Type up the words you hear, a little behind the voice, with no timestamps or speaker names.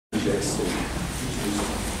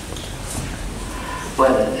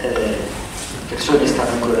Persone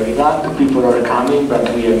stanno ancora arrivando, people are coming, but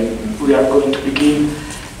we are going to begin,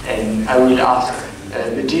 and I will ask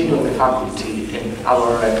the Dean of the faculty and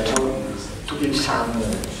our rector to give some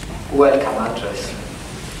welcome address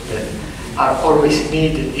that are always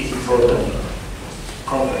needed in important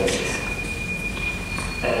conferences.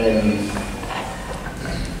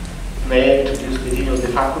 May I introduce the Dean of the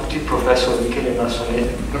Faculty, Professor Michele Marconi. The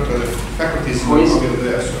faculty is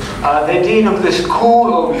not the Dean of the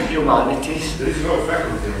School of Humanities. There is no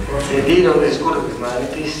faculty, of course. The Dean of the School of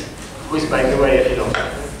Humanities, who is, by the way, a philosopher.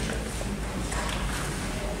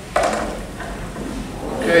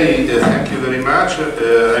 Okay, thank you very much.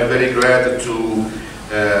 I'm very glad to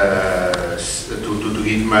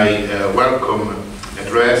give my welcome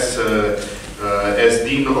address as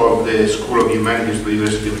Dean of the School of Humanities at the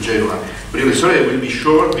University of Genoa. Really sorry, I will be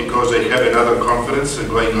short because I have another conference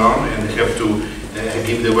going on and I have to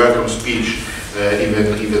give the welcome speech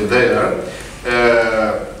even there.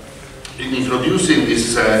 In introducing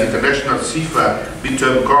this international SIFA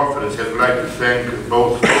midterm conference, I'd like to thank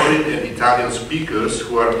both foreign and Italian speakers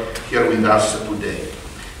who are here with us today.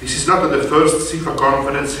 This is not the first SIFA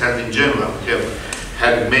conference held in Genoa. We have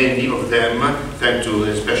had many of them, thanks to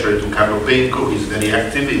especially to Carlo Penco, who is very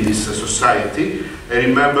active in this society. I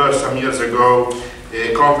remember some years ago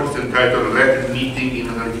a conference entitled Latin Meeting in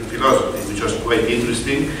Analytic Philosophy, which was quite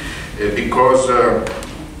interesting because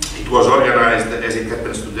it was organized, as it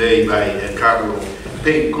happens today, by Carlo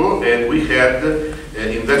Penco, and we had,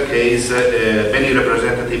 in that case, many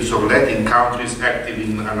representatives of Latin countries active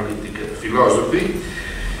in analytic philosophy,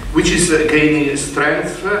 which is gaining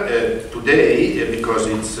strength today because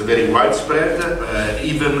it's very widespread,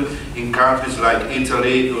 even in countries like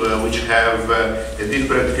Italy, which have a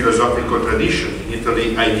different philosophical tradition. In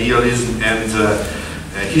Italy, idealism and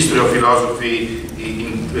history of philosophy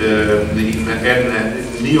in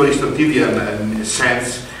neo-Aristotelian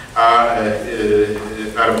sense are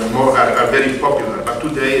very popular. But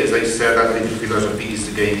today, as I said, analytic philosophy is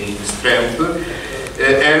gaining strength,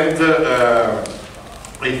 and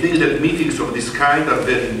I think that meetings of this kind are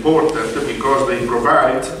very important because they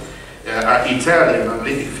provide Italian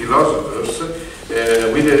analytic philosophers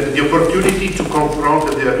with the opportunity to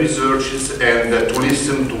confront their researches and to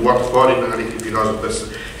listen to what foreign analytic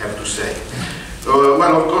philosophers have to say.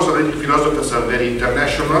 Well, of course, analytic philosophers are very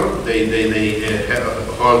international. They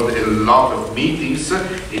hold a lot of meetings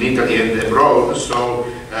in Italy and abroad, so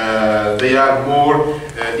they are more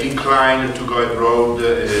inclined to go abroad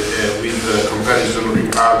with comparison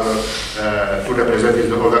with other to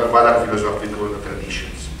representatives of other philosophical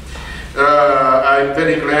traditions. I'm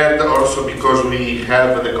very glad also because we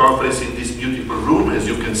have the conference in this beautiful room, as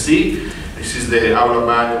you can see. This is the Aula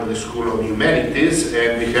Magna of the School of Humanities,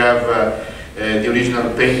 and we have the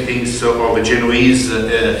original paintings of Genoese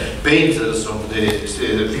painters of the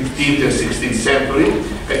 15th and 16th century.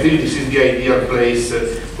 I think this is the ideal place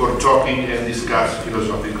for talking and discuss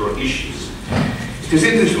philosophical issues. It is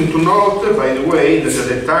interesting to note, by the way, that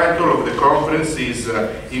the title of the conference is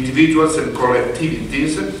Individuals and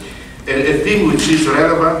Collectivities, a theme which is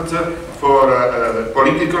relevant for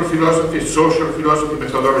political philosophy, social philosophy,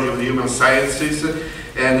 methodology of the human sciences,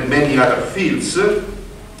 and many other fields.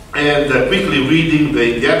 And quickly reading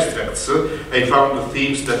the abstracts, I found the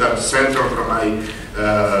themes that are central from my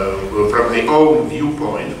own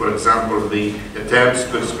viewpoint. For example, the attempts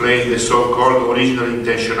to explain the so-called original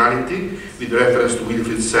intentionality with reference to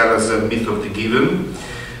Wilfrid Sellars' myth of the given.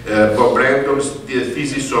 Bob Brandon's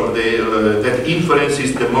thesis of that inference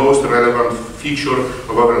is the most relevant feature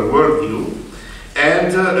of our worldview.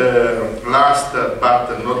 And last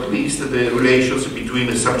but not least, the relations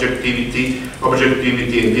between subjectivity,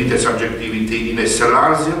 objectivity, and intersubjectivity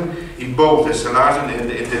in both a Sellarsian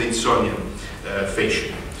and a Davidsonian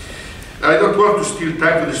fashion. I don't want to steal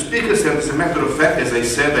time to the speakers, and as a matter of fact, as I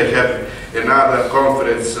said, I have another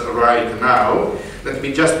conference right now. Let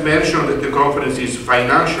me just mention that the conference is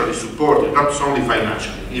financially supported, not only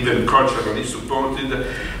financially, even culturally supported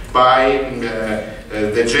by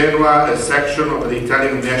the Genoa section of the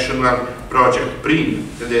Italian National Project PRIM,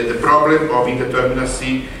 the problem of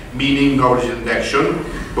indeterminacy, meaning, knowledge and action.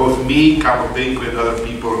 Both me, Carlo Penco, and other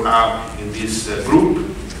people are in this group,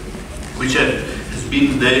 which has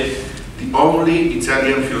been the only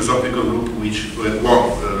Italian philosophical group which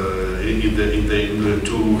won in the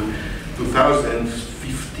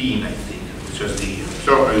 2015, I think, which was the year.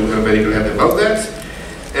 So I am very glad about that.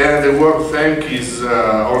 And the word thank is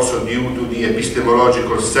also due to the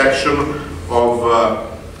epistemological section of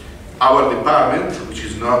our department, which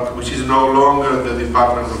is is no longer the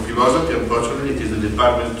Department of Philosophy. Unfortunately, it is the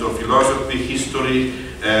Department of Philosophy, History,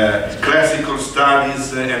 Classical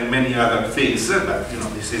Studies, and many other things. But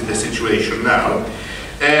this is the situation now.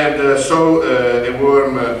 And so a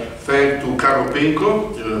warm thank to Carlo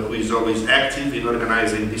Penco, who is always active in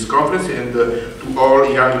organizing this conference, and to all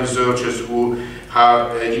young researchers who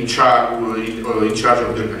are in charge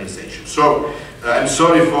of the organization. So I'm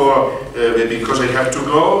sorry because I have to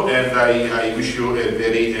go, and I wish you a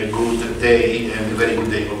very good day and a very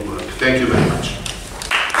good day of work. Thank you very much.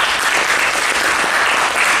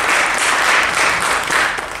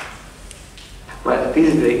 Well,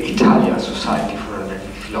 this is the Italian Society for a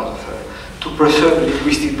Learning Philosopher. To preserve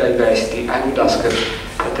linguistic diversity, I would ask the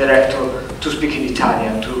director to speak in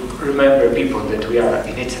Italian, to remember people that we are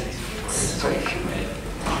in Italy. So if you may.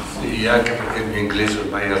 Sì, anche perché il mio inglese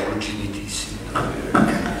ormai è arrugginitissimo,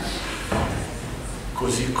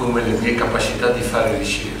 così come le mie capacità di fare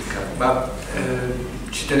ricerca, ma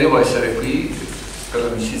ci tenevo a essere qui per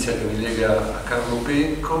l'amicizia che mi lega a Carlo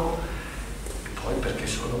Penco, poi perché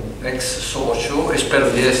sono un ex socio e spero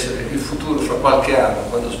di essere in futuro, fra qualche anno,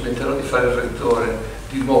 quando smetterò di fare il rettore,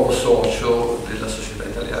 di nuovo socio della Società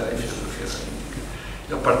Italiana di Filosofia Analitica.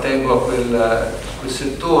 Io appartengo a quel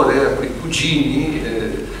settore, a quei cugini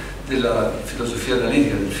della filosofia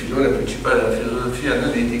analitica, del filone principale della filosofia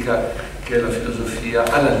analitica, che è la filosofia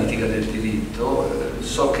analitica del diritto.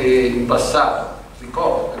 So che in passato,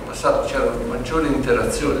 ricordo che in passato c'era una maggiore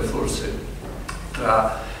interazione forse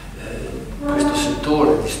tra questo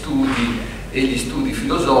settore di studi e gli studi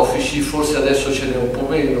filosofici, forse adesso ce n'è un po'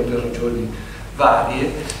 meno per ragioni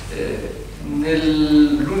varie.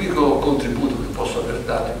 L'unico contributo che posso aver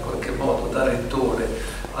dato in qualche modo da rettore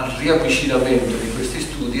al riavvicinamento di questi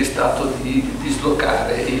studi è stato di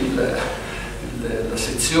dislocare la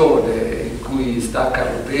sezione in cui sta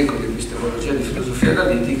Carlo Penco di epistemologia di filosofia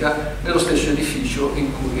analitica nello stesso edificio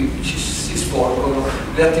in cui si svolgono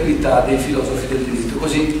le attività dei filosofi del diritto,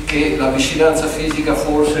 così che la vicinanza fisica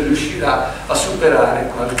forse riuscirà a superare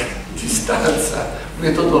qualche distanza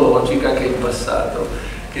metodologica che in passato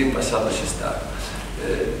c'è stata.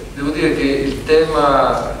 Devo dire che il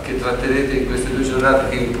tema che tratterete in queste due giornate,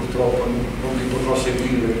 che io purtroppo non vi potrò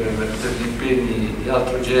seguire per gli impegni di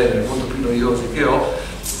altro genere, molto più noiosi che ho,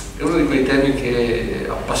 è uno di quei temi che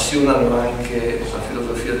appassionano anche la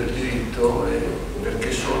filosofia del diritto,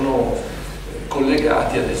 perché sono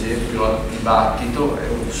collegati ad esempio al dibattito,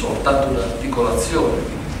 è soltanto un'articolazione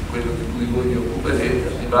di quello di cui voi vi occuperete,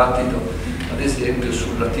 al dibattito ad esempio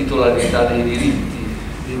sulla titolarità dei diritti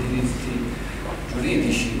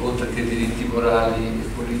giuridici, oltre che diritti morali e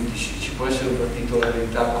politici. Ci può essere una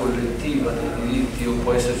titolarità collettiva dei diritti o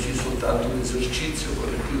può esserci soltanto un esercizio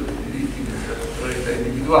collettivo dei diritti della titolarità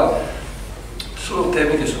individuale. Sono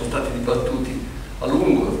temi che sono stati dibattuti a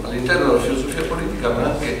lungo all'interno della filosofia politica, ma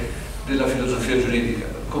anche della filosofia giuridica.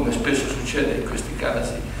 Come spesso succede in questi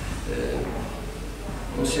casi,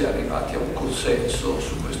 non si è arrivati a un consenso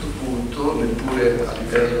su questo punto, neppure a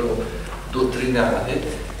livello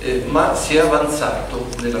dottrinale, ma si è avanzato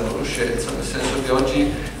nella conoscenza, nel senso che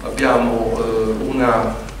oggi abbiamo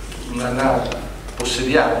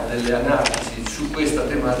possediamo delle analisi su questa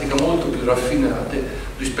tematica molto più raffinate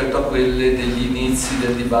rispetto a quelle degli inizi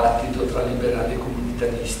del dibattito tra liberali e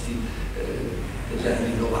comunitaristi degli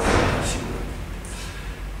anni 90 sicuramente.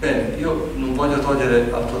 Bene, io non voglio togliere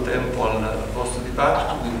altro tempo al vostro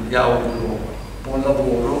dibattito, quindi vi auguro buon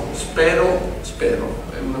lavoro, spero,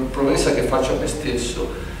 è una promessa che faccio a me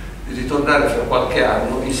stesso, di ritornare fra qualche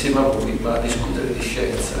anno insieme a voi, ma a discutere di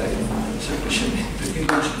scienza e non semplicemente di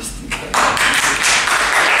logistica.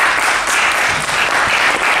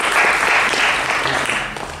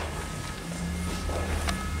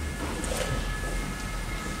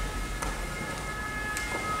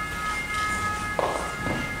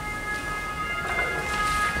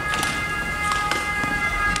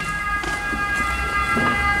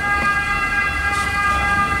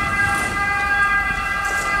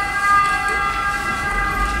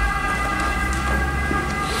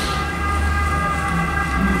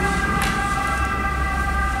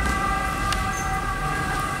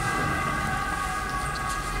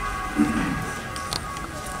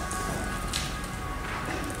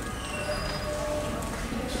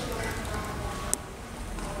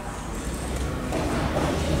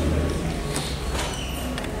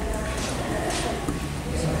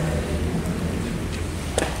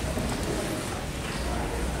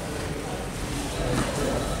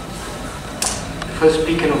 First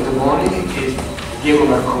speaker of the morning is Diego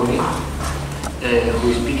Marconi, who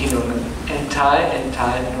is speaking on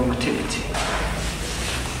anti-normativity.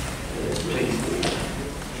 Please.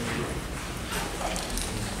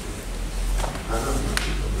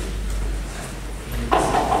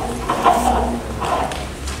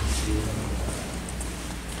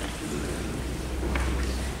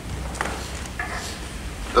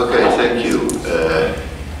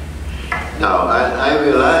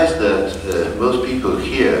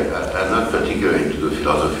 are not particularly into the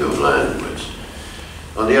philosophy of language.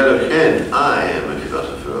 On the other hand, I am a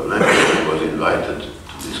philosopher of language. I was invited to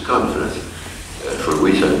this conference, for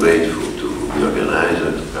which I'm grateful to the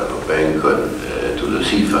organizer, to Carlo Benco, and to the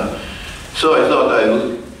SIFA. So I thought I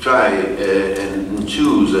would try and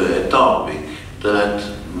choose a topic that,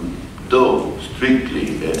 though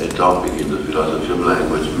strictly a topic in the philosophy of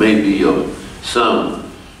language, may be of some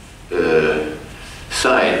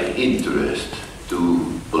side interest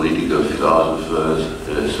to political philosophers,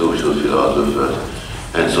 social philosophers,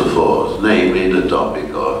 and so forth, namely the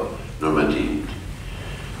topic of normativity.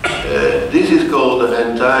 This is called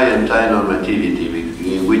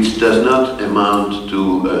anti-normativity, which does not amount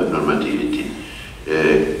to normativity,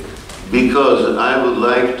 because I would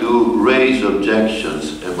like to raise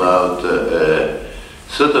objections about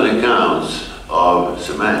certain accounts of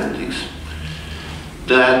semantics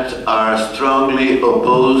that are strongly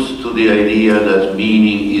opposed to the idea that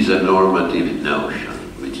meaning is a normative notion,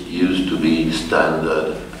 which used to be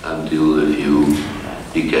standard until a few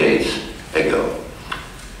decades ago.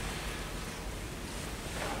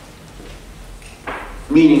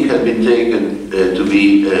 Meaning has been taken to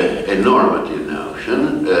be a normative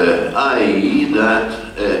notion, i.e.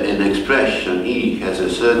 that an expression E has a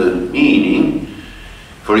certain meaning.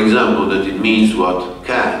 For example, that it means what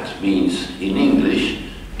cat means in English,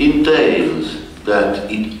 entails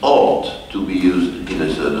that it ought to be used in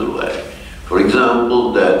a certain way. For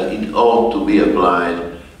example, that it ought to be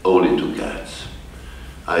applied only to cats,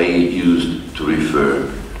 i.e. used to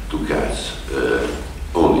refer to cats,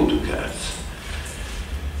 only to cats.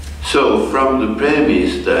 So, from the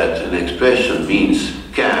premise that an expression means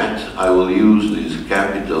cat, I will use these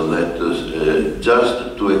capital letters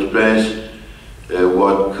just to express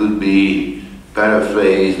what could be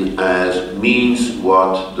paraphrased as means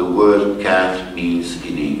what the word cat means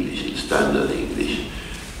in English, in standard English.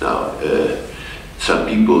 Now, some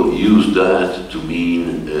people use that to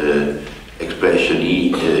mean expression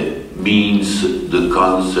E means the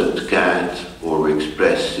concept cat or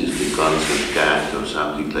expresses the concept cat or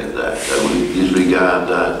something like that. I would disregard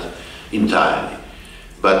that entirely.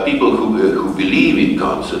 But people who believe in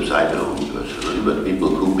concepts, I don't personally, but people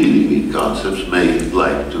who believe in concepts may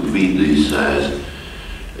like to read this as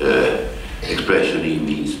expression E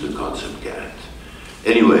means the concept cat.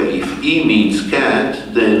 Anyway, if E means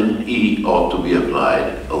cat, then E ought to be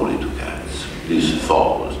applied only to cats. This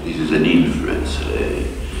follows. This is an inference,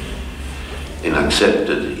 an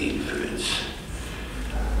accepted inference.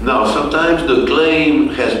 Now, sometimes the claim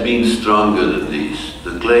has been stronger than this.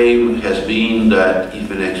 The claim has been that if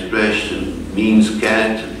an expression means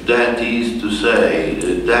cat, that is to say,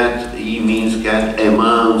 that E means cat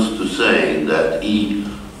amounts to saying that E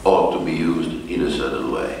ought to be used in a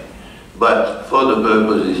certain way. But for the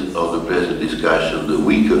purposes of the present discussion, the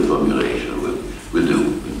weaker formulation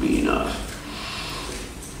will be enough.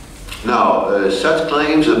 Now, such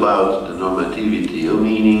claims about the normativity of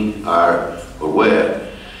meaning are, or were,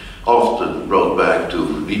 often brought back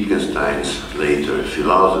to Wittgenstein's later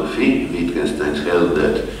philosophy. Wittgenstein held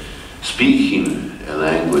that speaking a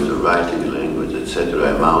language or writing a language,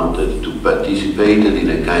 etc., amounted to participating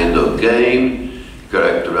in a kind of game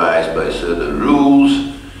characterized by certain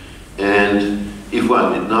rules, and if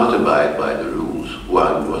one did not abide by the rules,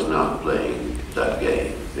 one was not playing that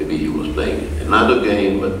game. Maybe he was playing another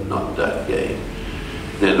game, but not that game.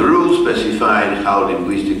 Then the rules specified how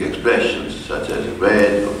linguistic expressions, such as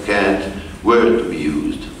red or cat, were to be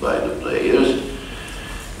used by the players.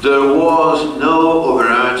 There was no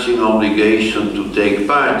overarching obligation to take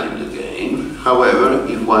part in the game. However,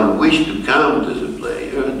 if one wished to count as a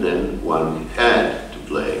player, then one had to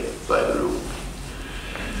play by the rules.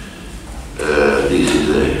 This is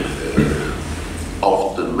a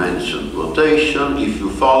often mentioned quotation. If you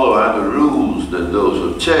follow other rules than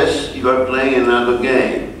those of chess, you are playing another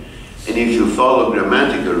game. And if you follow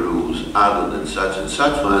grammatical rules other than such and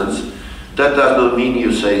such ones, that does not mean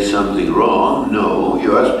you say something wrong. No,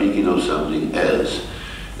 you are speaking of something else.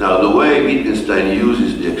 Now, the way Wittgenstein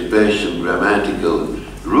uses the expression grammatical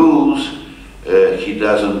rules, he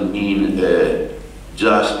doesn't mean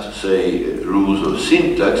just, say, rules of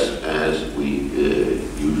syntax, as we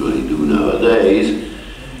usually do nowadays.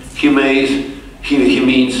 He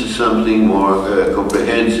means something more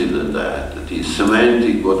comprehensive than that. That is,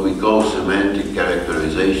 semantic, what we call semantic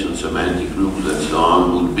characterization, semantic rules, and so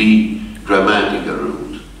on, would be grammatical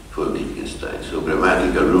rules for Wittgenstein. So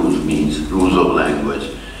grammatical rules means rules of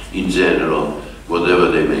language in general,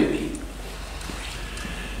 whatever they may be.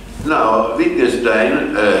 Now,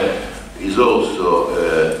 Wittgenstein is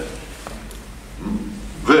also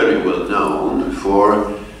very well known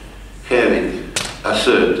for having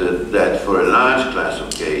asserted that for a large class of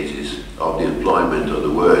cases of the employment of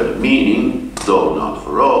the word meaning, though not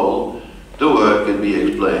for all, the word can be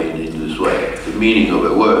explained in this way. The meaning of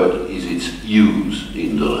a word is its use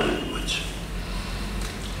in the language.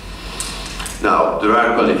 Now, there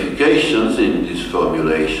are qualifications in this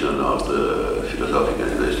formulation of the philosophical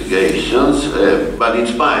investigations, but in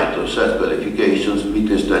spite of such qualifications,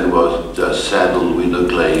 Wittgenstein was just saddled with the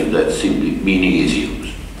claim that simply meaning is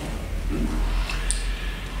use.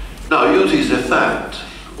 Now, use is a fact,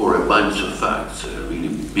 or a bunch of facts, a really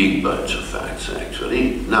big bunch of facts,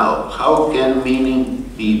 actually. Now, how can meaning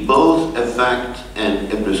be both a fact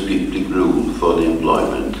and a prescriptive rule for the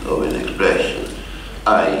employment of an expression,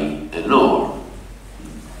 i.e., a norm?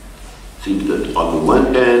 Seems that on the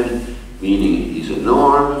one hand, meaning is a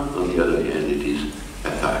norm, on the other hand, it is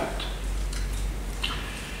a fact.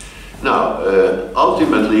 Now,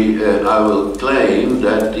 ultimately, I will claim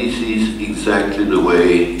that this is exactly the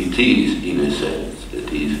way it is, in a sense.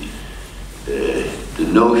 That is, the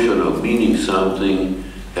notion of meaning something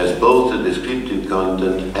has both a descriptive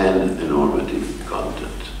content and a normative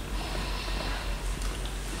content.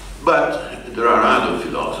 But there are other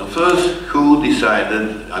philosophers who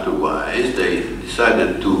decided otherwise. They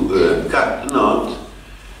decided to cut the knot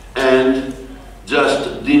and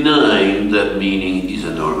just denying that meaning is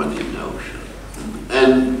a normative notion.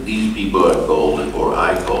 And these people are called, or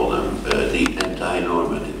I call them, the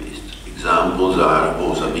anti-normativists. Examples are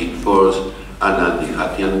Åsa Wigforss, Anandi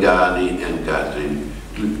Hathiangadi, and Catherine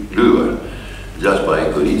Luer. Just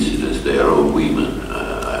by coincidence, they are all women.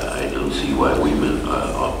 I don't see why women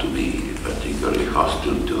ought to be particularly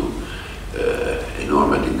hostile to a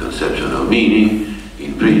normative conception of meaning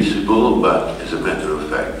in principle, but as a matter of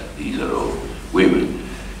fact, these are all women.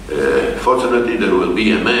 Fortunately, there will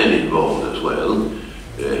be a man involved as well,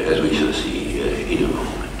 as we shall see in a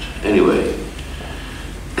moment. Anyway,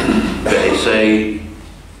 they say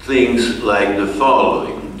things like the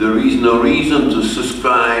following. There is no reason to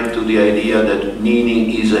subscribe to the idea that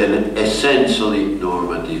meaning is an essentially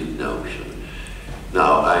normative notion.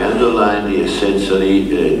 Now, I underline the essentially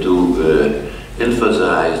to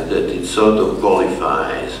emphasize that it sort of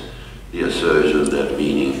qualifies the assertion that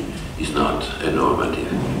meaning is not a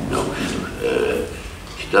normative notion.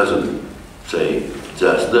 She doesn't say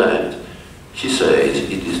just that. She says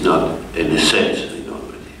it is not an essentially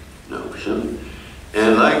normative notion.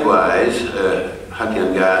 And likewise,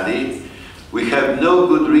 Hathiangadi, we have no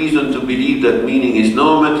good reason to believe that meaning is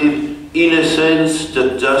normative in a sense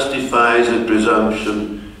that justifies a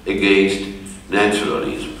presumption against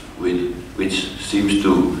naturalism, which seems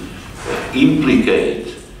to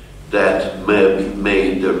implicate that there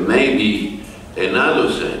may be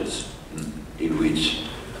another sense in which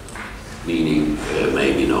meaning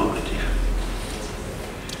may be normative.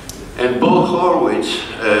 And Paul Horwitz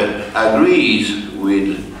agrees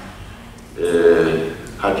with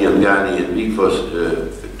Hathiangadi and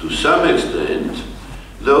Wigforss to some extent,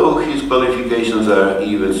 though his qualifications are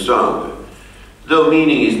even stronger. Though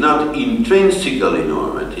meaning is not intrinsically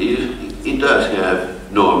normative, it does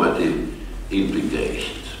have normative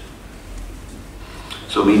implications.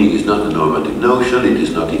 So meaning is not a normative notion, it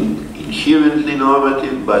is not inherently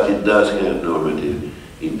normative, but it does have normative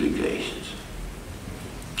implications.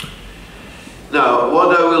 Now,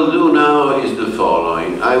 what I will do now is the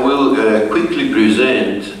following. I will quickly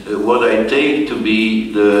present what I take to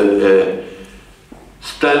be the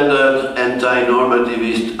standard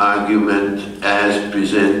anti-normativist argument as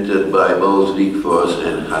presented by both Wigforss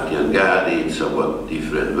and Hathiangadi in somewhat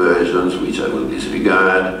different versions, which I will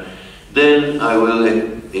disregard. Then I will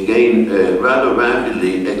again rather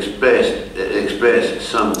rapidly express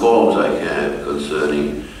some qualms I have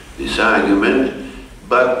concerning this argument.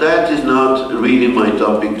 But that is not really my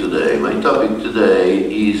topic today. My topic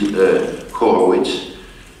today is Horwitz,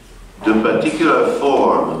 the particular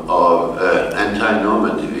form of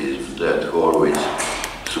anti-normativism that Horwitz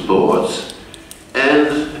supports,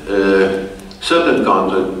 and certain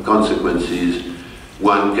consequences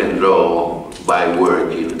one can draw by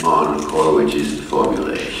working on Horwitz's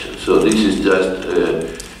formulation. So this is just,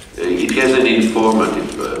 it has an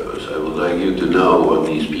informative purpose. I would like you to know what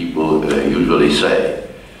these people usually say.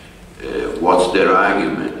 What's their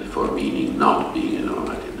argument for meaning not being a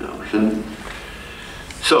normative notion?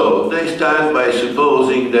 So they start by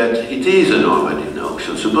supposing that it is a normative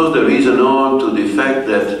notion. Suppose there is a norm to the fact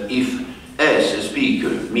that if S, a speaker,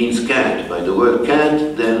 means cat by the word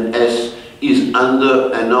cat, then S is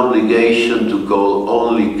under an obligation to call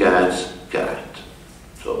only cats cat.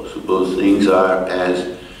 So suppose things are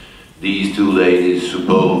as these two ladies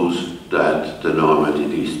suppose that the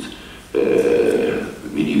normativists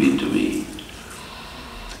believe it to be.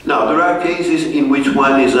 Now, there are cases in which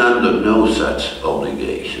one is under no such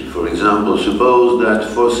obligation. For example, suppose that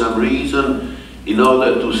for some reason, in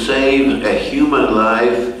order to save a human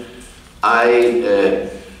life, I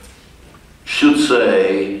should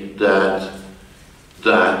say that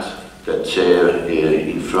that chair here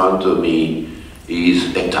in front of me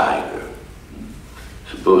is a tiger.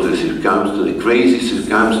 Suppose a crazy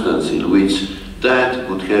circumstance in which that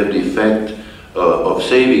would have the effect of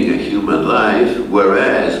saving a human life,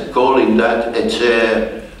 whereas calling that a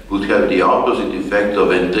chair would have the opposite effect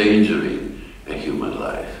of endangering a human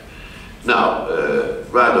life. Now,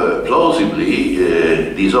 rather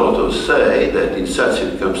plausibly, these authors say that in such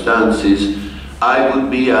circumstances I would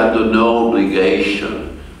be under no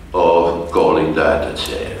obligation of calling that a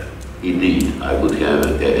chair. Indeed, I would have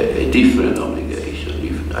a different obligation.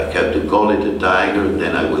 If I have to call it a tiger,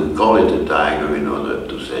 then I will call it a tiger in order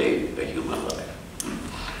to save a human life.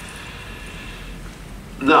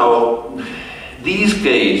 Now, these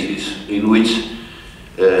cases in which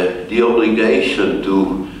the obligation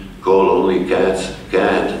to call only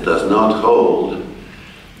cat does not hold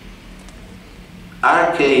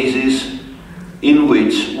are cases in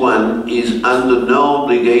which one is under no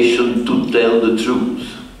obligation to tell the truth.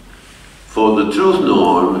 For the truth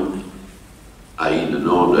norm, i.e. the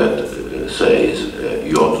norm that says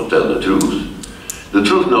you ought to tell the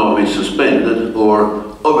truth norm is suspended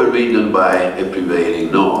or overridden by a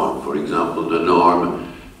prevailing norm. For example, the norm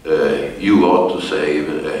you ought to save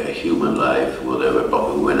a human life,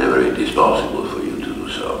 whenever it is possible for you to do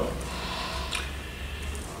so.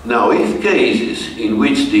 Now, if cases in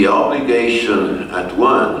which the obligation at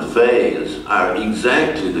one fails are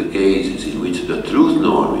exactly the cases in which the truth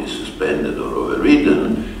norm is suspended or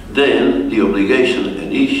overridden, then the obligation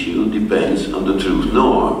at issue depends on the truth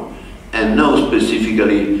norm, and no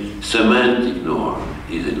specifically semantic norm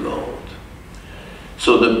is involved.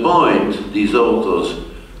 So the point these authors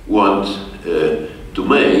want to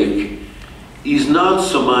make is not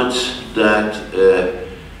so much that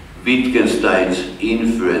Wittgenstein's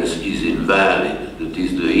inference is invalid, that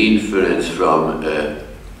is, the inference from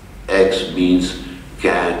X means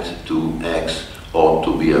cat to X ought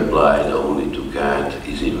to be applied only to cat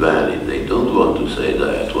is invalid. They don't want to say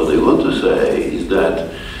that. What they want to say is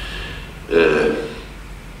that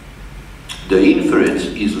the inference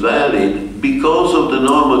is valid because of the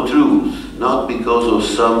normal truth, not because of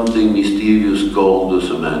something mysterious called the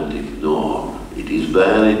semantic norm. It is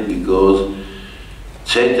valid because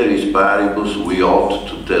ceteris paribus, we ought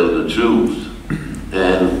to tell the truth.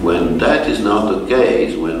 And when that is not the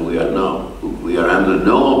case, when we are under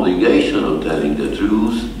no obligation of telling the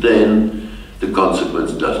truth, then the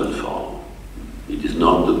consequence doesn't follow. It is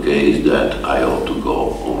not the case that I ought to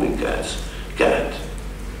call only cat.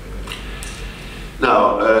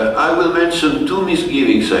 Now, I will mention two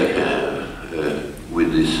misgivings I have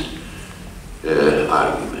with this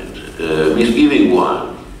argument. Misgiving one.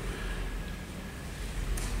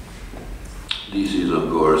 This is, of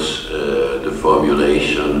course, the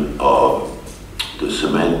formulation of the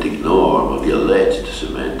semantic norm, or the alleged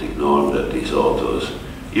semantic norm that these authors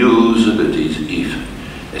use, that is,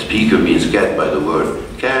 if a speaker means cat by the word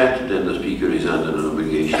cat, then the speaker is under an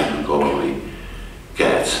obligation to call only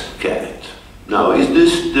cat's cat. Now, is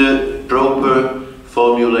this the proper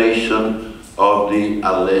formulation of the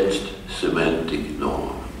alleged semantic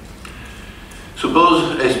norm?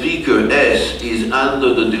 Suppose a speaker S is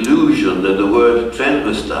under the delusion that the word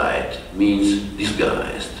transvestite means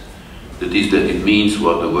disguised. That is, that it means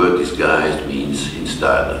what the word disguised means in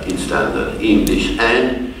standard English,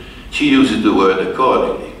 and she uses the word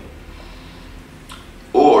accordingly.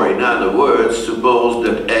 Or, in other words, suppose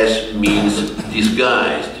that S means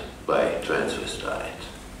disguised by transvestite.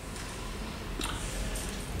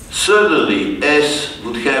 Certainly, S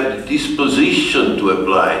would have the disposition to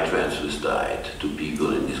apply transvestite to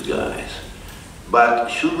people in disguise. But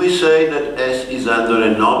should we say that S is under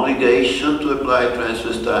an obligation to apply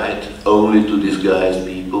transvestite only to disguised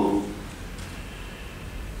people?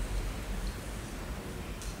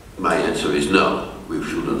 My answer is no. We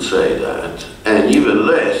shouldn't say that. And even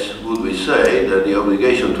less would we say that the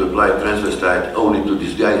obligation to apply transvestite only to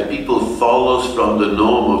disguised people follows from the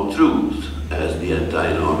norm of truth, as the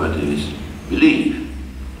anti-normativists believe.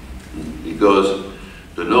 Because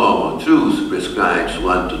the norm of truth prescribes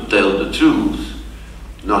one to tell the truth,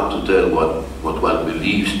 not to tell what one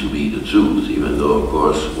believes to be the truth, even though, of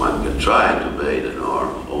course, one can try to obey the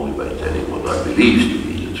norm only by telling what one believes to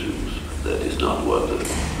be the truth. That is not what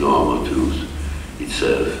the norm of truth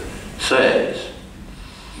itself says.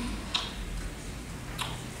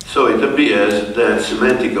 So it appears that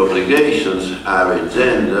semantic obligations are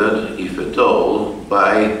engendered, if at all,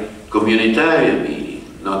 by communitarian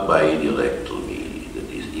meaning, not by idiolectal meaning. That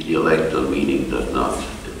is, idiolectal meaning does not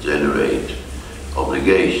generate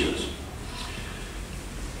obligations.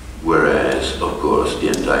 Whereas, of course, the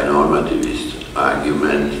anti-normativist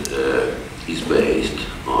argument is based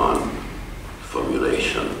on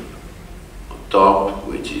formulation on top,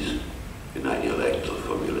 which is an idiolectal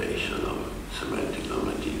formulation of semantic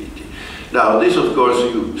normativity. Now, this, of course,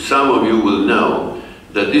 some of you will know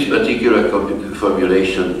that this particular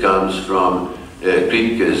formulation comes from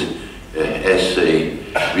Kripke's essay,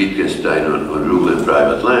 Wittgenstein on Rule and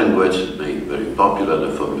Private Language, made very popular,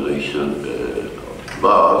 the formulation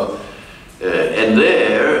above. And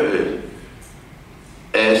there,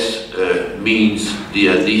 S means the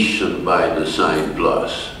addition by the sign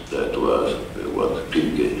plus. That was what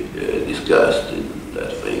Kripke discussed in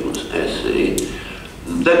that famous essay.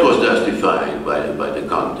 That was justified by the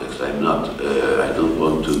context. I don't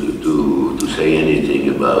want to say anything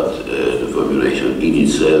about the formulation in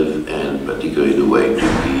itself, and particularly the way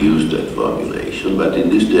Kripke used that formulation. But in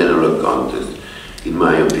this general context, in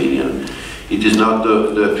my opinion, it is not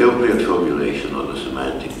the appropriate formulation of the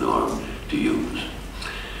semantic norm to use.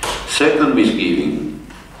 Second misgiving,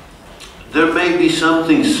 there may be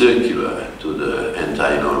something circular to the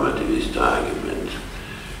anti-normativist argument.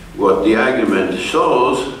 What the argument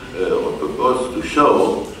shows, or proposes to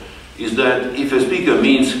show, is that if a speaker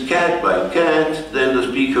means cat by cat, then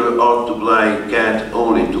the speaker ought to apply cat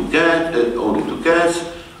only to cats,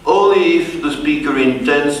 only if the speaker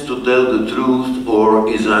intends to tell the truth or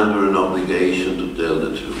is under an obligation to tell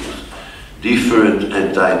the truth. Different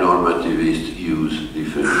anti-normativists use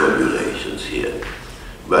different formulations here,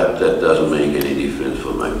 but that doesn't make any difference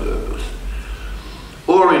for my purpose.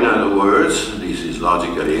 Or in other words, this is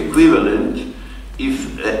logically equivalent,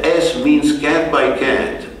 if S means cat by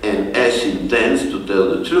cat and S intends to tell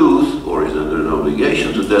the truth or is under an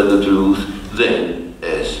obligation to tell the truth, then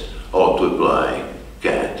S ought to apply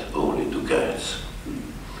cat only to cats.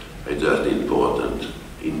 I just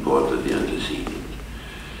imported the antecedent.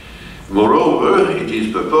 Moreover, it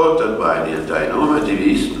is purported by the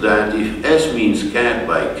anti-normativist that if S means cat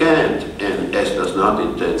by cat and S does not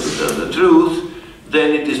intend to tell the truth,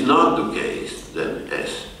 then it is not the case that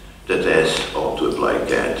S ought to apply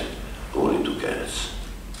cat only to cats.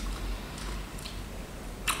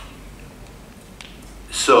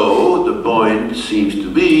 So the point seems to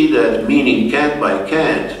be that meaning cat by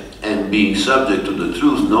cat and being subject to the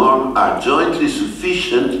truth norm are jointly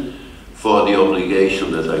sufficient for the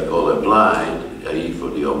obligation that I call applied, i.e.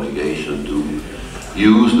 for the obligation to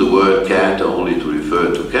use the word cat only to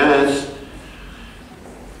refer to cats.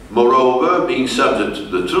 Moreover, being subject to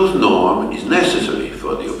the truth norm is necessary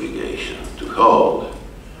for the obligation to hold.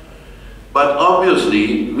 But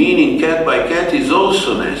obviously, meaning cat by cat is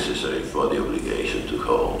also necessary for the obligation to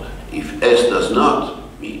hold. If S does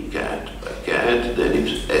not mean cat by cat, then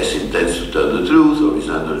if S intends to tell the truth or is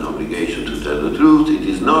under an obligation to tell the truth, it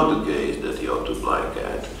is not the case that he ought to apply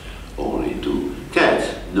cat only to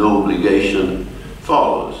cats. No obligation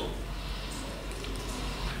follows.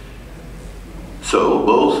 So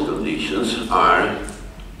both conditions are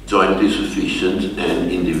jointly sufficient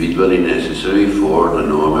and individually necessary for the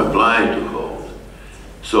norm applied to hold.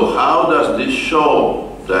 So how does this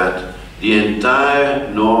show that the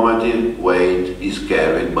entire normative weight is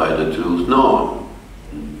carried by the truth norm?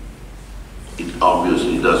 It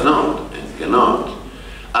obviously does not and cannot,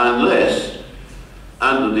 unless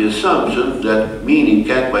under the assumption that meaning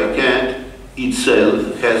cat by cat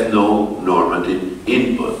itself has no normative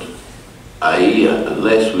input, i.e.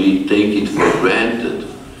 unless we take it for granted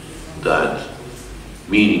that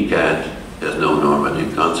meaning cat has no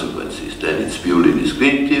normative consequences, then it's purely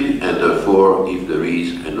descriptive, and therefore if there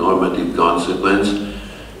is a normative consequence,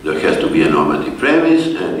 there has to be a normative premise,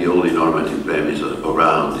 and the only normative premise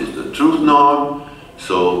around is the truth norm,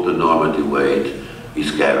 so the normative weight is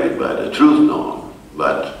carried by the truth norm.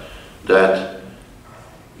 But that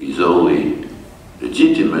is only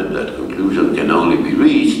legitimate, that conclusion can only be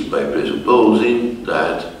reached by presupposing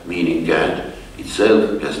that meaning cat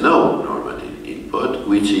itself has no normative input,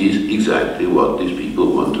 which is exactly what these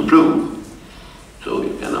people want to prove. So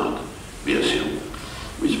it cannot be assumed,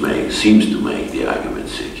 which seems to make the argument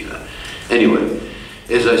circular. Anyway,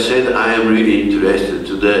 as I said, I am really interested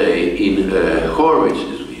today in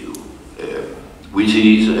Horwitz's view, which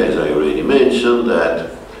is, as I already mentioned,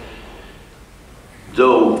 that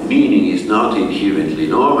though meaning is not inherently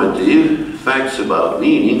normative, facts about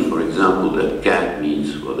meaning, for example, that cat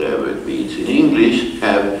means whatever it means in English,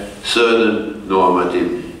 have certain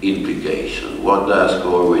normative implication. What does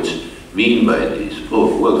Horwitz mean by this?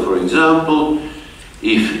 Oh, well, for example,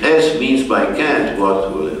 If S means by cat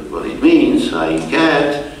what it means, i.e.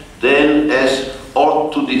 cat, then S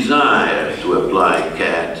ought to desire to apply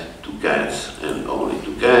cat to cats and only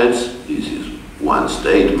to cats. This is one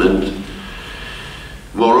statement.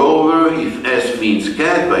 Moreover, if S means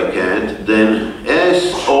cat by cat, then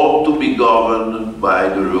S ought to be governed by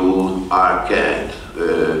the rule R cat.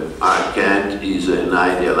 R cat is an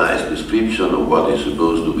idealized description of what is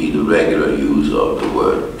supposed to be the regular use of the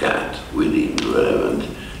word cat within the relevant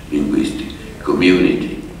linguistic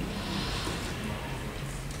community.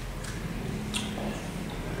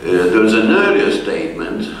 There's an earlier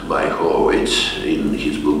statement by Horwitz in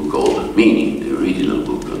his book called Meaning, the original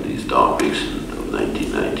book on these topics of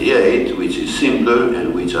 1998, which is simpler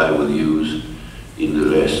and which I will use in the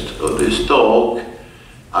rest of this talk.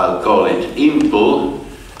 I'll call it impl.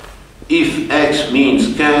 If X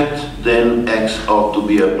means cat, then X ought to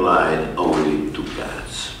be applied only to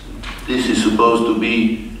cats. This is supposed to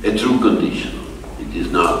be a true conditional. It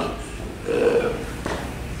is not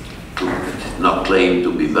not claimed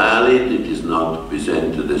to be valid, it is not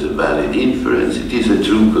presented as a valid inference, it is a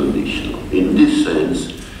true conditional. In this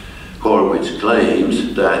sense, Horwitz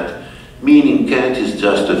claims that meaning cat is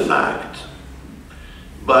just a fact,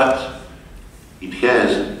 but it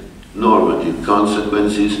has normative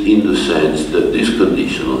consequences in the sense that this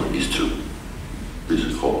conditional is true.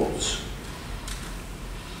 This holds.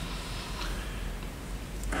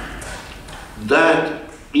 That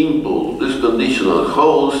impl, this conditional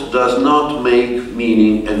holds, does not make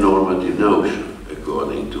meaning a normative notion,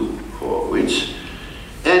 according to Horwitz.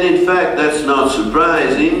 And in fact, that's not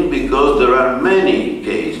surprising, because there are many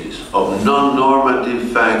cases of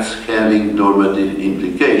non-normative facts having normative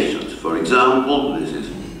implications. For example, this is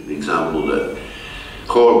an example that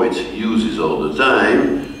Horwitz uses all the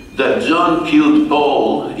time, that John killed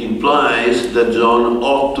Paul implies that John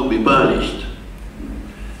ought to be punished.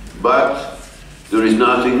 But there is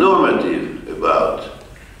nothing normative about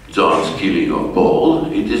John's killing of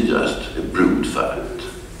Paul, it is just a brute fact.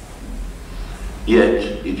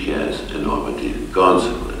 Yet it has a normative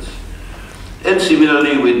consequence. And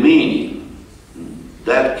similarly with meaning.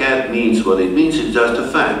 That cat means what it means, it's just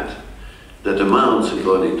a fact that amounts,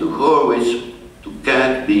 according to Horwitz, to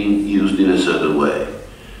cat being used in a certain way.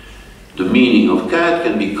 The meaning of cat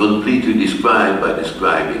can be completely described by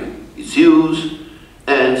describing its use,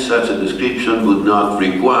 and such a description would not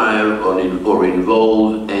require or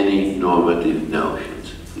involve any normative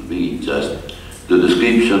notions. It would be just the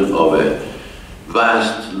description of a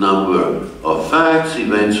vast number of facts,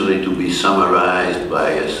 eventually to be summarized by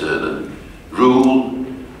a certain rule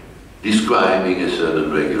describing a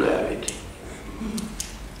certain regularity.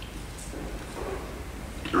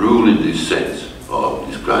 Rule in this sense of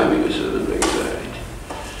describing a certain regularity.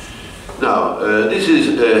 Now, this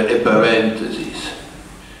is a parenthesis.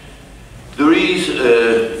 There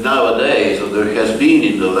is nowadays, or there has been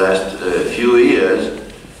in the last few years,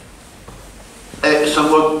 a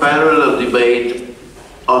somewhat parallel debate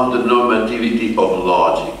on the normativity of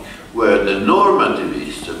logic, where the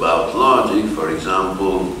normativists about logic, for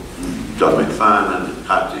example, John McFarlane,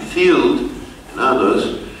 Hartley Field, and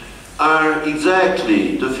others, are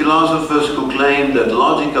exactly the philosophers who claim that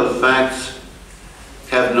logical facts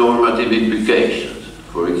have normative implications.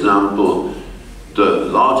 For example, the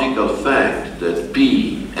logical fact that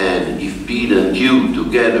P and if P and Q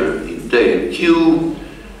together entail Q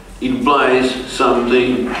implies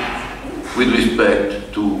something with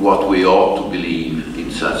respect to what we ought to believe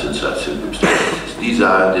in such and such circumstances. These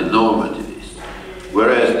are the normativists.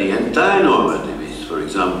 Whereas the anti-normativists, for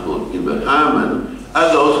example, Gilbert Harman, are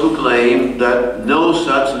those who claim that no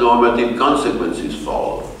such normative consequences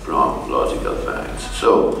follow from logical facts.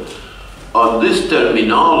 So, on this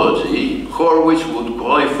terminology, Horwitz would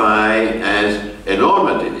qualify as a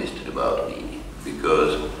normativist about meaning,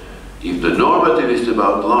 because if the normativists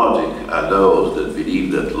about logic are those that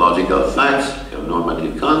believe that logical facts have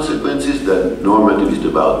normative consequences, then normativists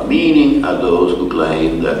about meaning are those who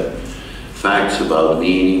claim that facts about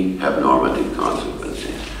meaning have normative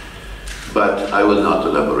consequences. But I will not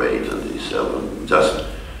elaborate on this. I'm just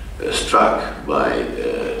struck by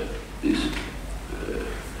this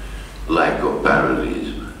lack of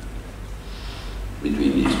parallelism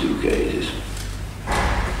between these two cases.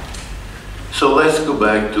 So let's go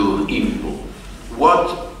back to impl.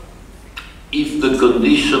 What if the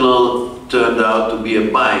conditional turned out to be a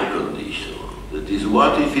biconditional? That is,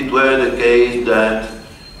 what if it were the case that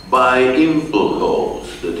by impl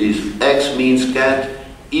holds, that is, X means cat,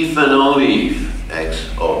 if and only if X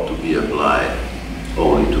ought to be applied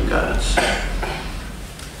only to cats?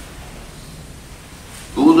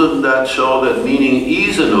 Would wouldn't that show that meaning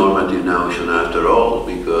is a normative notion after all,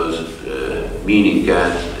 because meaning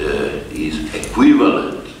cat is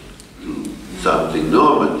equivalent to something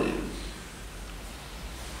normative?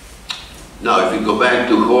 Now, if we go back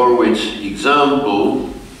to Horwitz's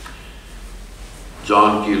example,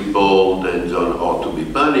 John killed Paul, then John ought to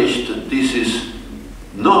be punished, this is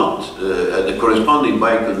not, the corresponding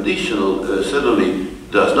biconditional certainly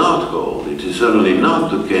does not hold. It is certainly not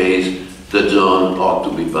the case that John ought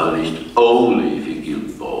to be punished only if he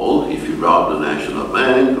killed Paul. If he robbed a national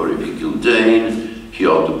bank or if he killed Jane, he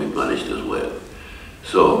ought to be punished as well.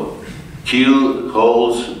 So, kill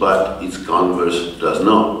holds, but its converse does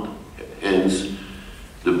not. Hence,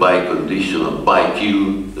 the biconditional, by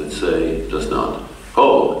kill, let's say, does not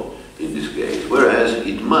hold in this case, whereas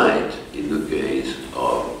it might in the case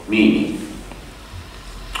of meaning.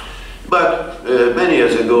 But many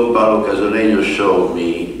years ago, Paolo Casoleño showed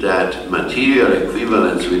me that material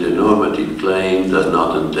equivalence with a normative claim does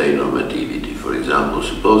not entail normativity. For example,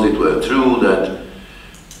 suppose it were true that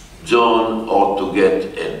John ought to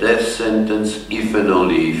get a death sentence if and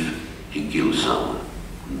only if he kills someone.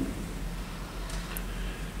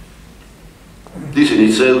 This in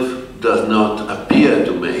itself does not appear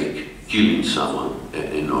to make killing someone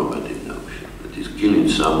a normative notion. That is, killing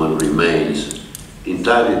someone remains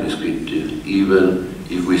entirely descriptive, even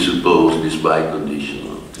if we suppose this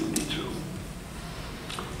biconditional to be true.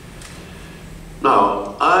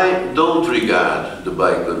 Now, I don't regard the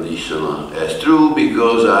biconditional as true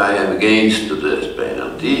because I am against the death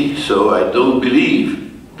penalty, so I don't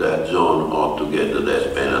believe that John ought to get the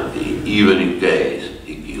death penalty, even in case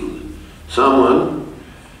he killed someone.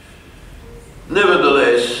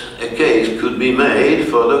 Nevertheless, a case could be made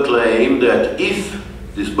for the claim that if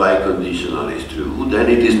this biconditional is true, then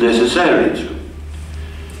it is necessarily true.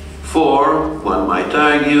 For, one might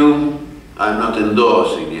argue, I'm not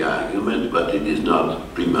endorsing the argument, but it is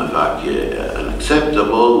not prima facie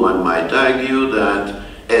unacceptable, one might argue that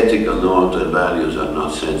ethical norms and values are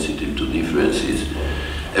not sensitive to differences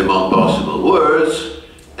among possible words,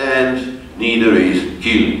 and neither is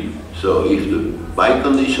killing. So if the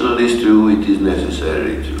biconditional is true, it is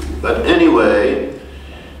necessarily true. But anyway,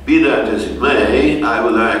 be that as it may, I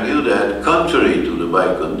will argue that contrary to the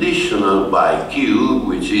biconditional, by Q,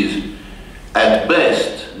 which is at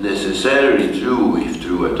best necessarily true if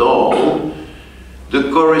true at all,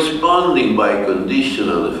 the corresponding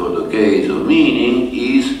biconditional for the case of meaning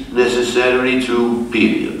is necessarily true,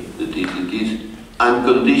 period. That is, it is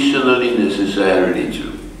unconditionally necessarily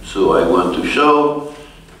true. So I want to show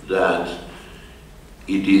that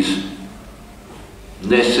it is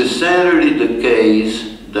necessarily the case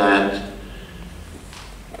that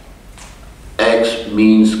X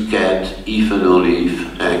means cat if and only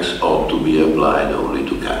if X ought to be applied only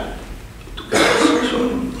to cat. So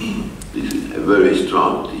this is a very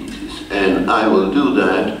strong thesis, and I will do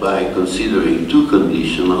that by considering two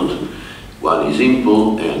conditionals. One is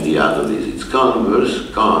impl and the other is its converse,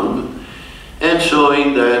 conv, and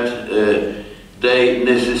showing that they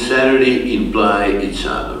necessarily imply each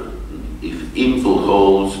other. If impl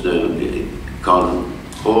holds, then conv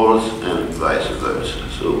holds, and vice versa.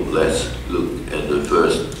 So let's look at the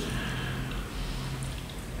first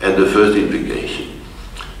implication.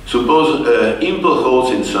 Suppose impl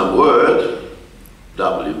holds in some word,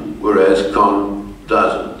 W, whereas conv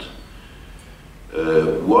doesn't.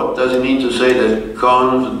 What does it mean to say that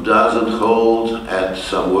conv doesn't hold at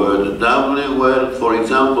some word W? Well, for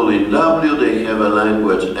example, in W they have a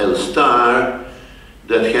language L star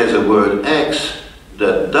that has a word X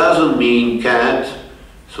that doesn't mean cat,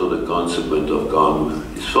 so the consequent of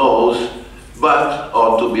conv is false, but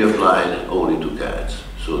ought to be applied only to cats.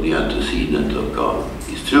 So the antecedent of conv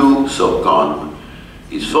is true, so conv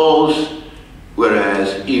is false,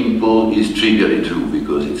 whereas impl is trivially true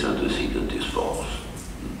because its antecedent is false.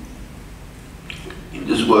 In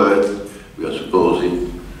this word, we are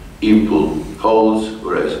supposing impl holds,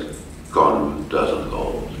 whereas conv doesn't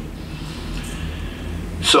hold.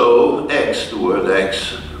 So X, the word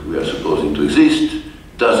X, we are supposing to exist,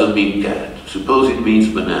 doesn't mean cat. Suppose it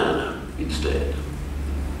means banana instead.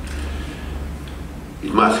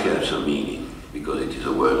 It must have some meaning, because it is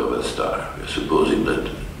a word of a star. We are supposing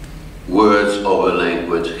that words of a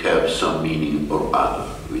language have some meaning or other,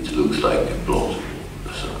 which looks like a plausible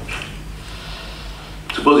assumption.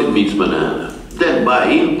 Suppose it means banana. Then by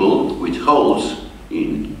impl, which holds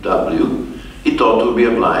in W, it ought to be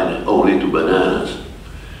applied only to bananas.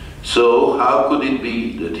 So how could it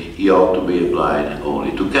be that he ought to be applied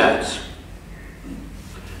only to cats?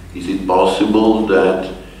 Is it possible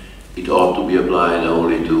that it ought to be applied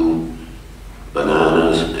only to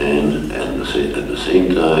bananas and and at the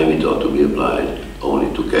same time it ought to be applied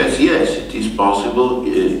only to cats. Yes, it is possible,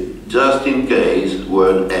 just in case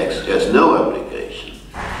word X has no application.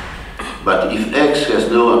 But if X has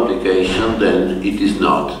no application, then it is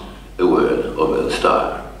not a word of L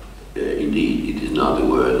star. Indeed, it is not a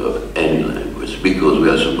word of any language, because we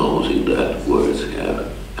are supposing that words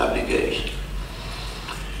have application.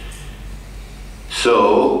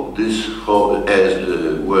 So, this whole, as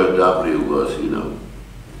the word W was, you know,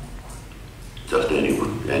 just any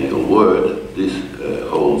old word, this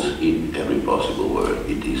holds in every possible word.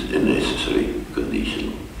 It is a necessary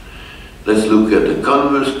conditional. Let's look at the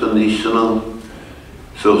converse conditional.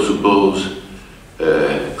 So suppose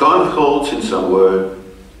con holds in some word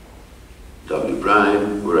W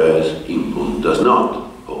prime, whereas impulse does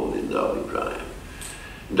not hold in W prime.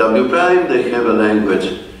 In W prime they have a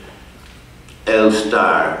language L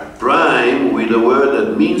star prime with a word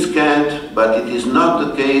that means cat, but it is not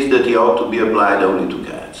the case that it ought to be applied only to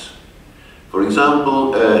cats. For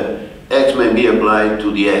example, X may be applied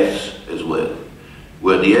to the Fs as well,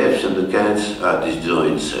 where the Fs and the cats are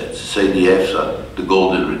disjoint sets. Say the Fs are the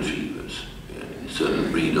golden retrievers, a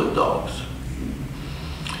certain breed of dogs.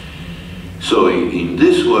 So in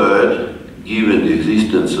this word, given the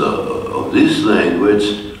existence of this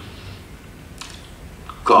language,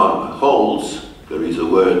 con holds, there is a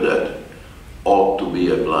word that ought to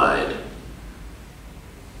be applied.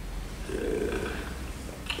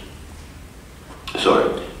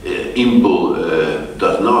 Impul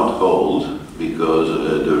does not hold,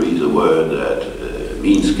 because there is a word that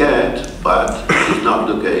means cat, but it is not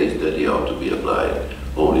the case that it ought to be applied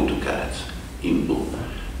only to cats. Impul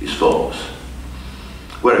is false.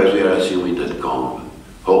 Whereas we are assuming that con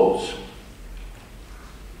holds.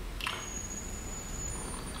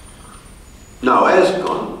 Now, as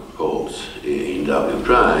con holds in W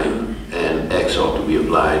prime, and X ought to be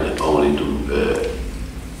applied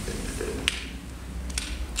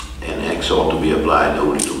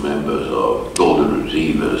only to members of golden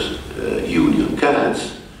retrievers, union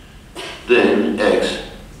cats, then X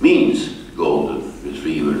means golden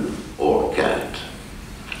retriever or cat,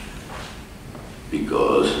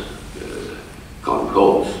 because con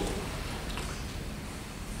holds.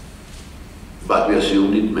 But we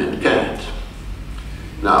assumed it meant cat.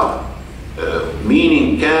 Now,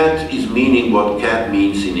 meaning cat is meaning what cat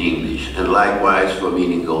means in English, and likewise for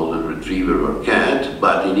meaning golden retriever or cat,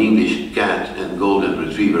 but in English cat and golden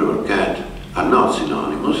retriever or cat are not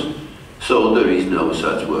synonymous, so there is no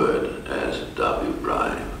such word as W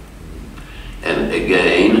prime. And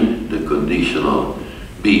again, the conditional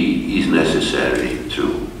B is necessarily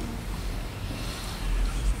true.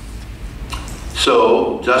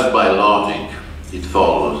 So, just by logic, it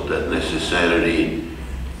follows that necessarily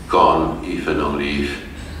con, if and only if,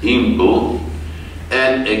 impul,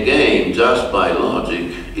 and again, just by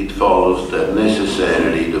logic, it follows that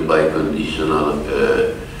necessarily the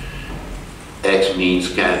biconditional X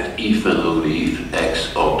means cat, if and only if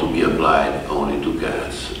X ought to be applied only to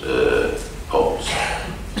cats holds.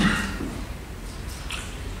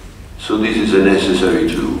 So this is a necessary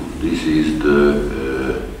truth. This is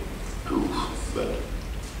the proof, but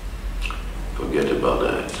forget about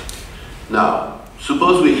that. Now,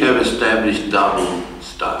 suppose we have established double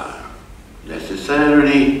star.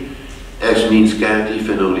 Necessarily, X means cat, if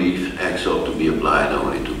and only if X ought to be applied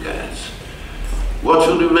only to cats. What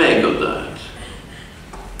should we make of that?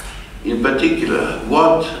 In particular,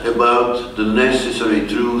 what about the necessary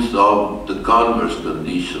truth of the converse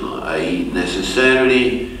conditional, i.e.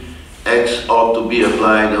 necessarily X ought to be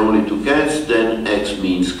applied only to cats, then X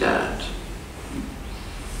means cat.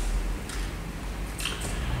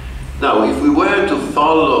 Now, if we were to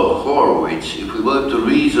follow Horwitz, if we were to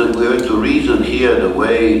reason here the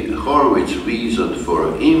way Horwitz reasoned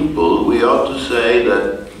for impul, we ought to say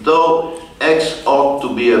that though X ought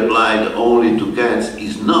to be applied only to cats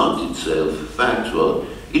is not itself factual,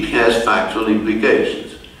 it has factual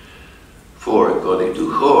implications. For according to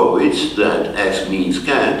Horwitz, that X means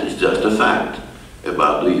cat is just a fact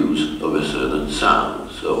about the use of a certain sound.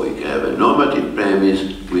 So we have a normative premise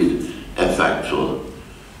with a factual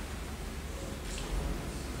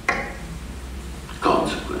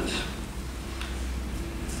consequence.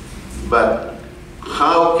 But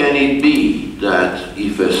how can it be that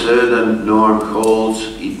if a certain norm holds,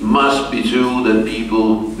 it must be true that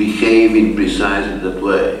people behave in precisely that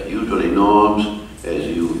way? Usually norms, as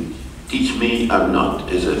you teach me, are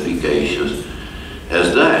not as efficacious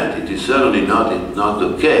as that. It is certainly not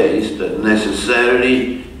the case that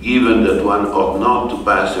necessarily, given that one ought not to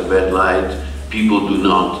pass a red light, people do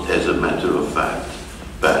not, as a matter of fact,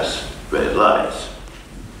 pass red lights.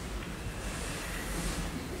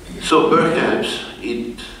 So perhaps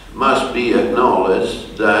it must be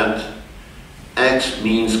acknowledged that X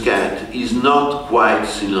means cat is not quite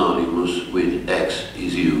synonymous with X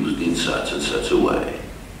is used in such and such a way.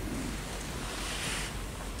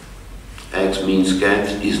 X means cat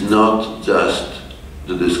is not just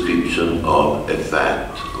the description of a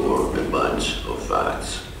fact or a bunch of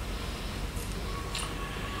facts.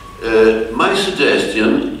 My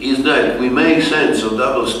suggestion is that we make sense of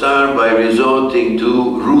double star by resorting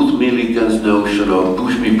to Ruth Millikan's notion of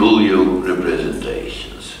push-me-pull-you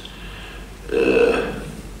representations.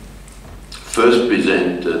 First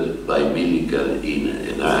presented by Millikan in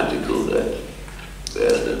an article that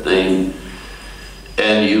bears the name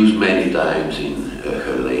and used many times in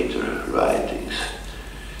her later writings.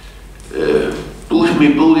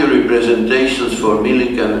 Push-me-pull-you representations for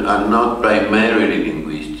Millikan are not primarily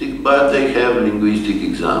linguistic, but they have linguistic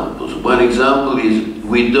examples. One example is,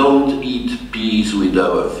 we don't eat peas with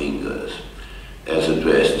our fingers, as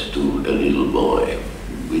addressed to a little boy.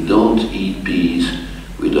 We don't eat peas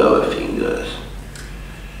with our fingers.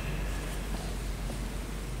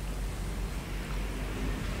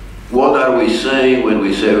 What are we saying when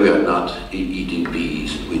we say we are not eating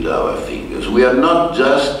peas with our fingers? We are not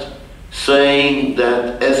just saying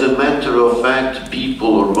that as a matter of fact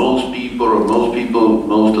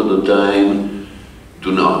most of the time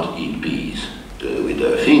do not eat peas with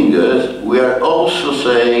their fingers. We are also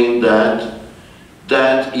saying that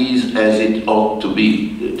that is as it ought to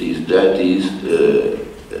be. That is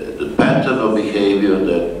the pattern of behavior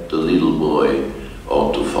that the little boy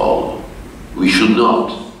ought to follow. We should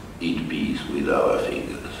not eat peas with our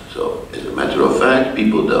fingers. So as a matter of fact,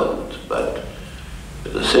 people don't, but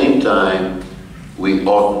at the same time, we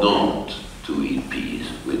ought not to eat peas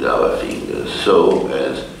with our fingers. So,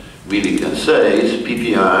 as Millikan says,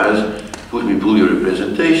 PPRs, push-me-pull-you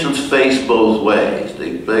representations, face both ways.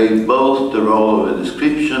 They play both the role of a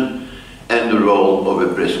description and the role of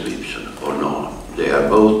a prescription or norm. They are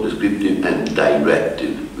both descriptive and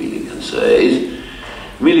directive, Millikan says.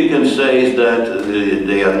 Millikan says that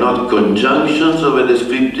they are not conjunctions of a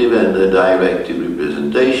descriptive and a directive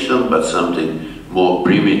representation, but something more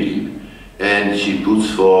primitive, and she puts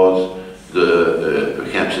forth the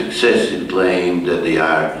perhaps excessive claim that they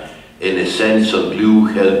are an essential glue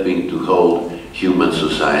helping to hold human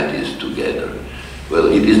societies together. Well,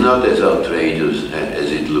 it is not as outrageous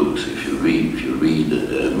as it looks. If you read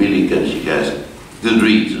Millikan, she has good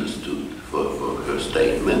reasons for her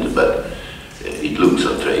statement, but it looks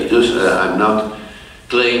outrageous. I'm not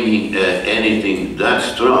claiming anything that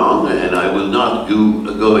strong, and I will not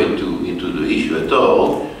go into the issue at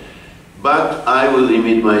all, but I will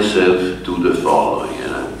limit myself to the following,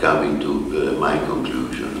 and I'm coming to my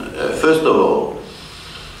conclusion. First of all,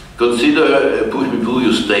 consider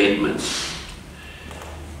push-me-pull-you statements.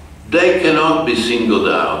 They cannot be singled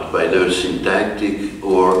out by their syntactic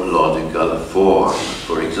or logical form.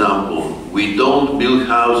 For example, we don't build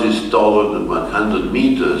houses taller than 100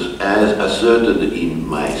 meters, as asserted in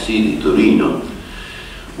my city, Torino,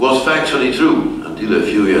 was factually true until a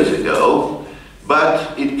few years ago,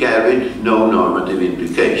 but it carried no normative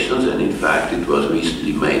implications, and in fact it was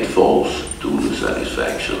recently made false to the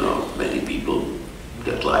satisfaction of many people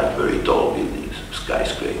that like very tall buildings,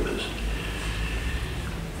 skyscrapers.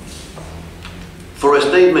 For a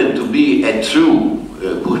statement to be a true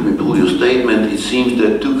push-me-pull-you statement, it seems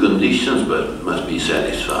that two conditions must be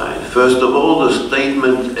satisfied. First of all, the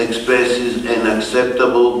statement expresses an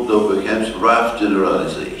acceptable, though perhaps rough,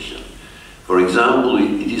 generalization. For example,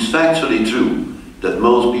 it is factually true that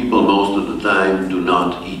most people, most of the time, do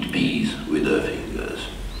not eat peas with their fingers.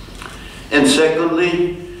 And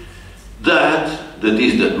secondly, that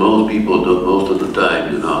most people most of the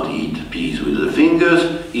time do not eat peas with their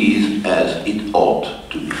fingers is as it ought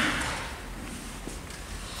to be.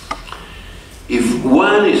 If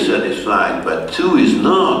one is satisfied but two is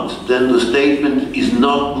not, then the statement is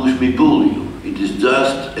not push-me-pull-you. It is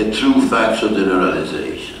just a true factual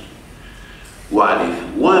generalization. While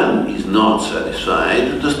if one is not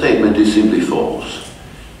satisfied, the statement is simply false.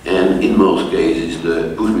 And in most cases,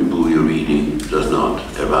 the push-me-pull-you reading does not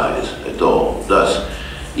arise at all. Thus,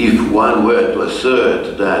 if one were to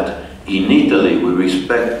assert that in Italy we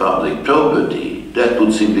respect public property, that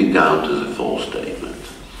would simply count as a false statement.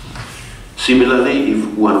 Similarly,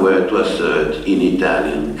 if one were to assert in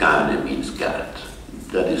Italian cane means cat,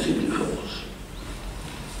 that is simply false.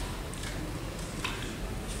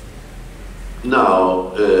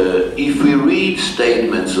 Now, if we read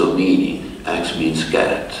statements of meaning, X means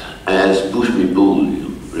cat, as push-me-pull-you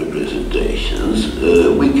representations,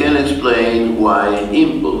 we can explain why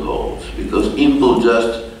impl holds, because impl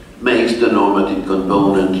just makes the normative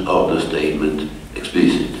component of the statement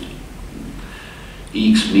explicit.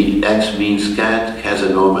 X means cat has a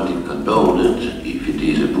normative component if it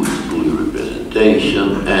is a push-pull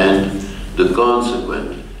representation, and the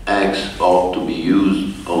consequent X ought to be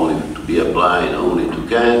used only to be applied only to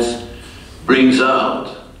cats brings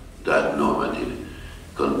out that normative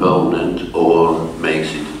component or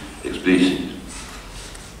makes it explicit.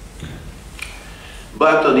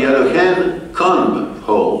 But on the other hand, conv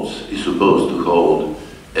holds, is supposed to hold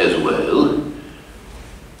as well.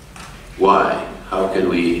 Why? How can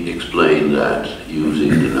we explain that using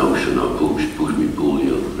the notion of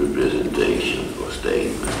push-me-pull-you representation or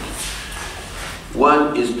statement?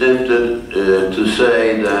 One is tempted to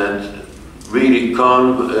say that really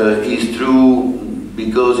conv is true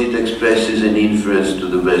because it expresses an inference to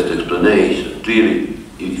the best explanation. Clearly,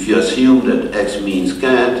 if you assume that X means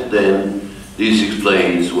cat, then this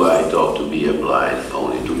explains why it ought to be applied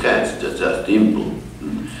only to cats. That's just simple.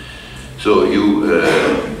 So you,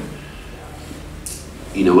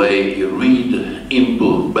 in a way, you read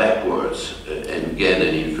impulse backwards and get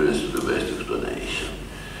an inference to the best explanation.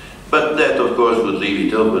 But that, of course, would leave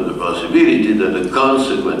it open the possibility that the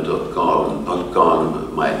consequent of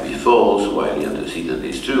conv might be false, while the antecedent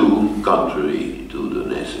is true, contrary to the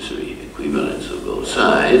necessary equivalence of both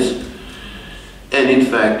sides. And in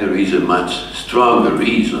fact, there is a much stronger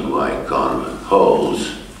reason why conv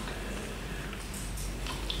holds.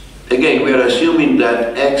 Again, we are assuming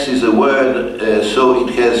that X is a word, so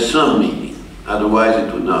it has some meaning. Otherwise,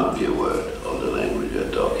 it would not be a word of the language we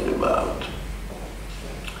are talking about.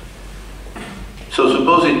 So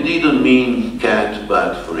suppose it didn't mean cat,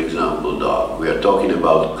 but, for example, dog. We are talking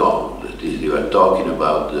about conv. That is, you are talking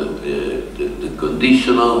about the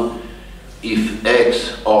conditional. If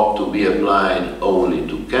X ought to be applied only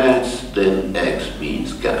to cats, then X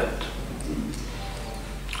means cat.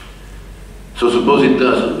 So suppose it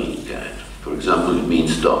doesn't mean cat. For example, it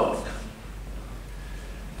means dog.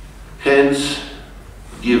 Hence,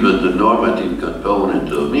 given the normative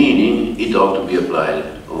component of meaning, it ought to be applied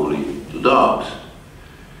only to dogs.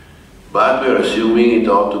 But we're assuming it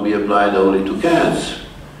ought to be applied only to cats.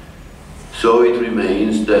 So it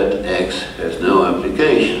remains that X has no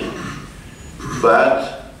application.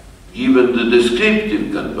 But given the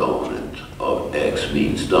descriptive component of X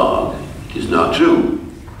means dog, it is not true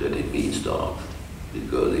that it means dog.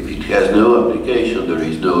 Because if it has no application, there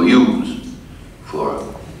is no use for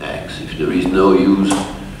X. If there is no use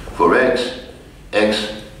for X,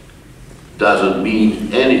 X doesn't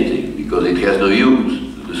mean anything because it has no use.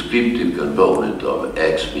 The descriptive component of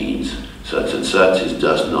X means such and such is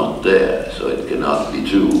just not there, so it cannot be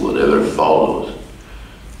true, whatever follows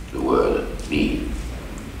the word mean.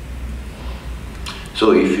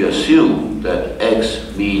 So if you assume that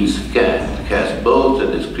X means cat has both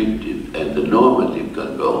the descriptive and the normative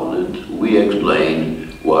component, we explain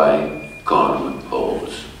why conv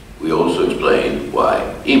holds. We also explain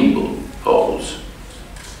why impl holds.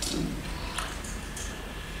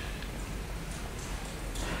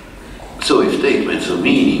 So if statements of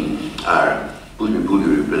meaning are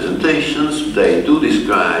push-me-pull-you representations, they do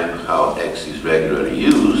describe how X is regularly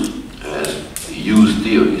used, as use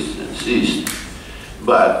theorists insist,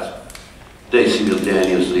 but they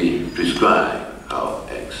simultaneously prescribe how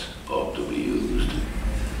X ought to be used.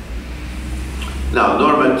 Now,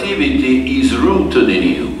 normativity is rooted in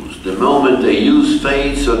use. The moment a use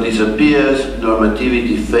fades or disappears,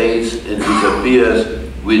 normativity fades and disappears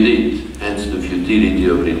with it. Hence the futility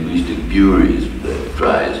of linguistic purism that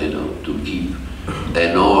tries, to keep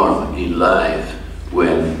a norm in life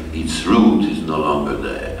when its root is no longer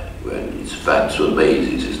there, when its factual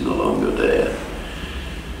basis is no longer there.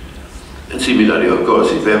 And similarly, of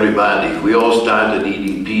course, if we all started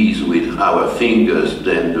eating peas with our fingers,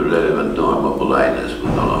 then the relevant norm of politeness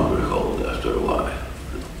would no longer hold after a while.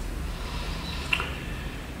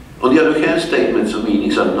 On the other hand, statements of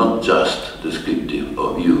meanings are not just descriptive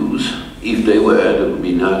of use. If they were, there would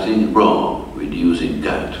be nothing wrong with using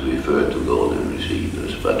cat to refer to golden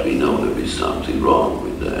retrievers, but we know there is something wrong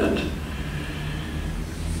with that.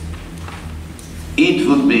 It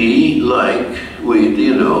would be like with,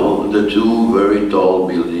 the two very tall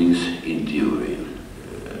buildings in Turin.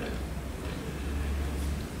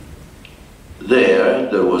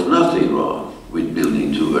 There was nothing wrong with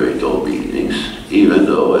building two very tall buildings, even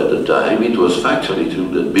though at the time it was factually true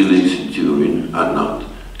that buildings in Turin are not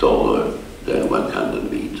taller than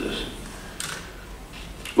 100 meters.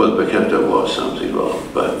 Well, perhaps there was something wrong,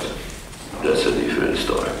 but